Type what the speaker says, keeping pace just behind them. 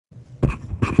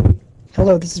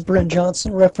Hello, this is Brent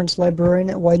Johnson, reference librarian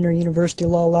at Widener University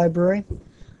Law Library.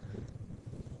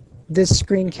 This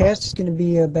screencast is going to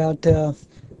be about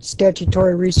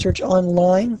statutory research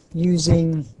online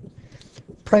using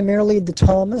primarily the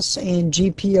Thomas and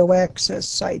GPO access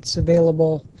sites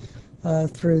available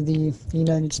through the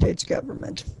United States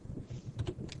government.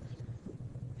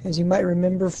 As you might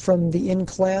remember from the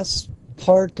in-class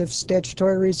part of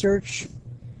statutory research,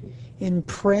 in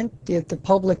print, the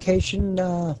publication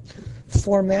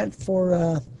format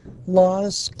for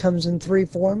laws comes in three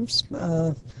forms.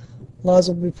 Laws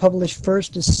will be published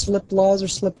first as slip laws or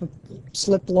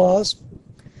slip laws.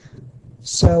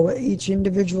 So each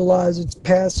individual law, as it's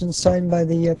passed and signed by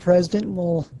the president,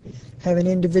 will have an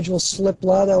individual slip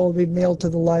law that will be mailed to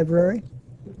the library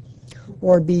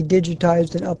or be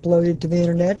digitized and uploaded to the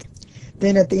internet.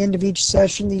 Then at the end of each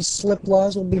session, these slip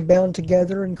laws will be bound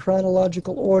together in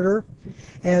chronological order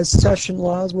as session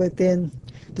laws within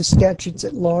the statutes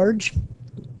at large.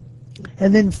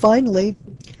 And then finally,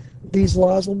 these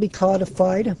laws will be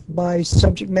codified by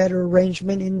subject matter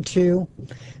arrangement into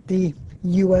the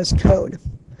U.S. Code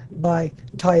by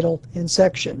title and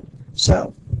section.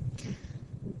 So,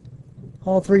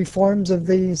 all three forms of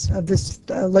this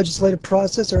legislative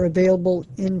process are available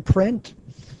in print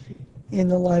in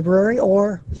the library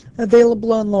or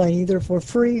available online, either for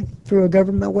free through a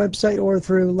government website or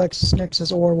through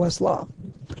LexisNexis or Westlaw.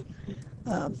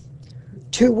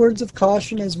 Two words of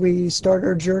caution as we start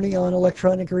our journey on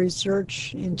electronic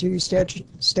research into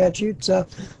statutes.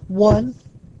 One,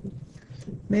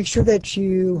 make sure that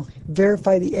you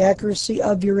verify the accuracy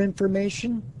of your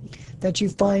information that you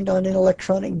find on an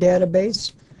electronic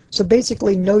database. So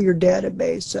basically, know your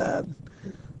database.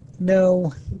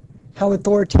 Know how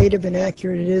authoritative and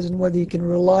accurate it is and whether you can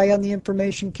rely on the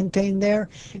information contained there.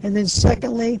 And then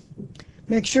secondly,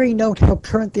 make sure you note how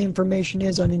current the information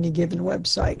is on any given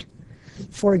website.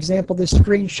 For example, the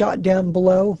screenshot down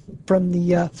below from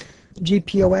the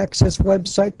GPO Access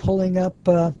website pulling up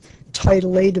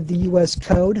Title 8 of the U.S.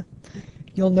 Code.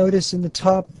 You'll notice in the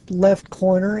top left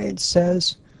corner it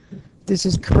says this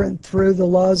is current through the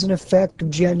laws in effect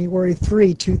of January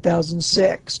 3,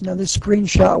 2006. Now this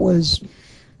screenshot was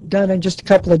done just a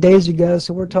couple of days ago,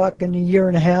 so we're talking a year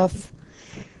and a half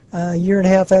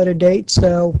out of date.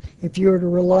 So if you were to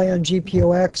rely on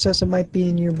GPO access, it might be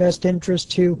in your best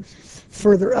interest to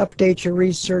further update your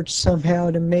research somehow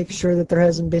to make sure that there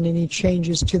hasn't been any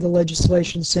changes to the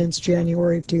legislation since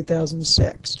January of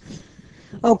 2006.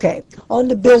 Okay, on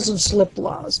to bills and slip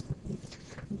laws.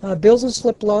 Bills and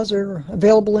slip laws are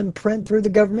available in print through the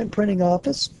government printing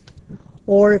office,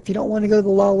 or if you don't want to go to the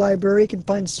law library, you can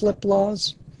find slip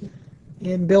laws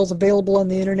and bills available on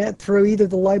the internet through either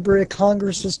the Library of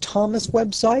Congress's Thomas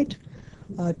website,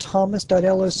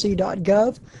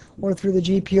 thomas.loc.gov, or through the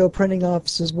GPO printing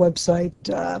office's website,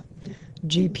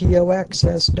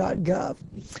 gpoaccess.gov.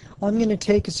 I'm going to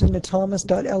take us into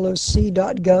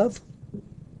thomas.loc.gov,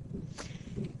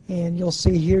 and you'll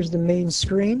see here's the main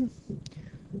screen.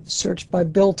 Search by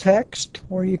bill text,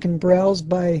 or you can browse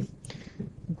by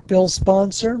bill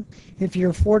sponsor. If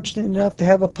you're fortunate enough to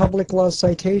have a public law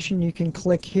citation, you can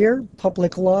click here,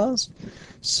 Public Laws,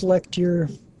 select the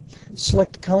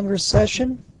Congress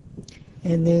session,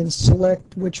 and then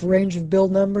select which range of bill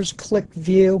numbers, click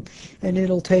View, and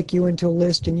it'll take you into a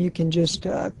list, and you can just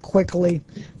quickly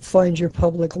find your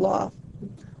public law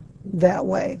that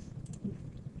way.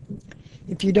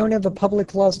 If you don't have a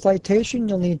public law citation,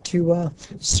 you'll need to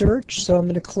search, so I'm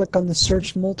going to click on the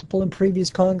Search Multiple and Previous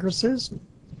Congresses.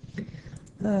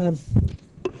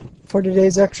 For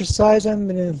today's exercise,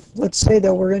 let's say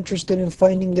that we're interested in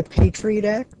finding the Patriot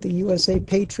Act, the USA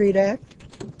Patriot Act.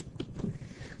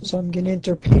 So I'm going to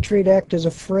enter Patriot Act as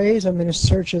a phrase. I'm going to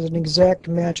search as an exact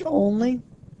match only.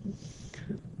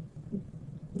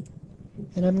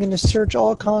 And I'm going to search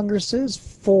all Congresses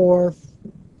for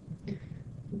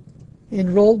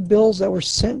enrolled bills that were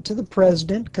sent to the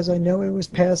President, because I know it was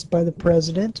passed by the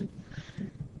President.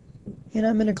 And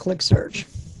I'm going to click Search.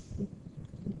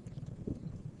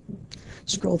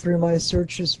 Scroll through my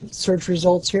search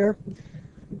results here.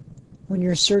 When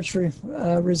your search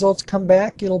results come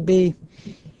back, it'll be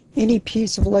any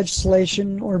piece of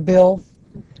legislation or bill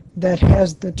that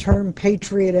has the term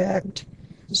Patriot Act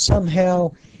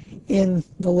somehow in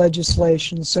the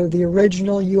legislation. So the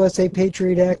original USA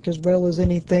Patriot Act, as well as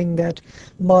anything that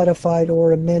modified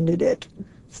or amended it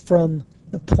from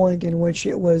the point in which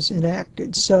it was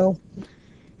enacted. So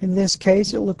in this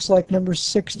case, it looks like number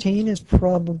 16 is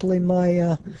probably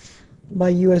my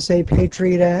USA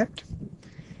Patriot Act,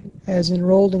 as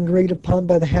enrolled and agreed upon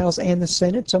by the House and the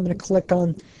Senate. So I'm going to click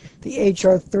on the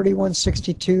H.R.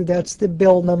 3162, that's the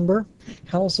bill number,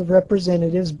 House of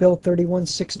Representatives, Bill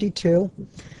 3162.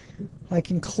 I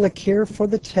can click here for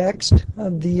the text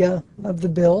of the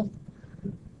bill.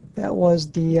 That was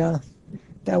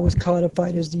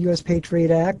codified as the U.S.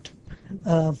 Patriot Act.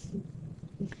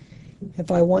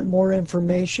 If I want more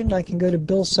information, I can go to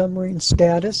Bill Summary and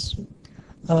Status.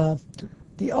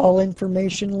 The All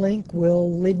Information link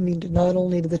will lead me to not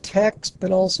only to the text,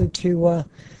 but also to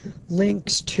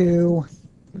links to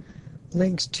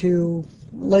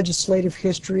legislative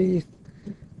history,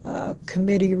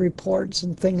 committee reports,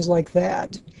 and things like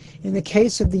that. In the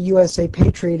case of the USA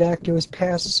Patriot Act, it was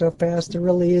passed so fast there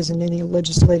really isn't any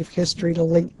legislative history to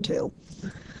link to.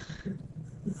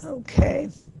 Okay.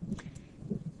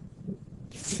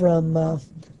 From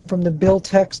the bill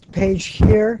text page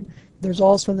here, there's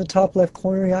also in the top left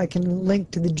corner I can link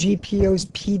to the GPO's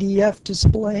PDF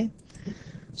display,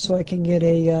 so I can get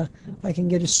a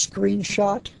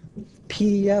screenshot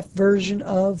PDF version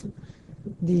of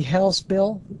the House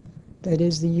bill that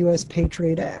is the U.S.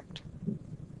 Patriot Act.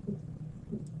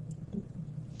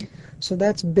 So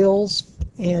that's bills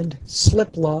and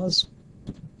slip laws.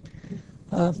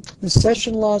 The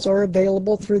session laws are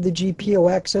available through the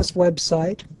GPO Access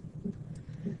website,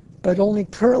 but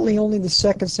currently only the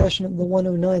second session of the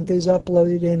 109th is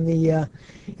uploaded in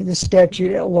the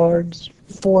statute at large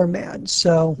format.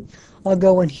 So I'll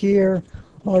go in here,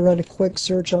 I'll run a quick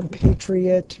search on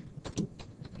Patriot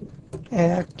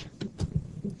Act,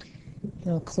 and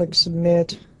I'll click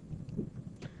Submit,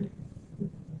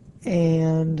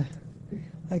 and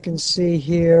I can see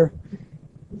here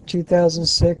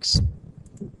 2006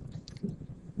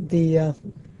 the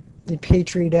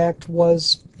Patriot Act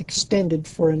was extended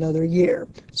for another year.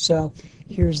 So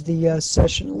here's the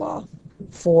session law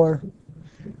for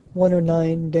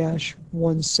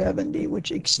 109-170,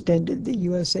 which extended the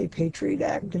USA Patriot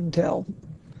Act until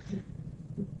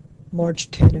March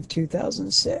 10 of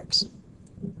 2006.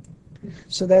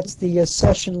 So that's the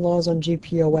session laws on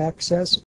GPO Access.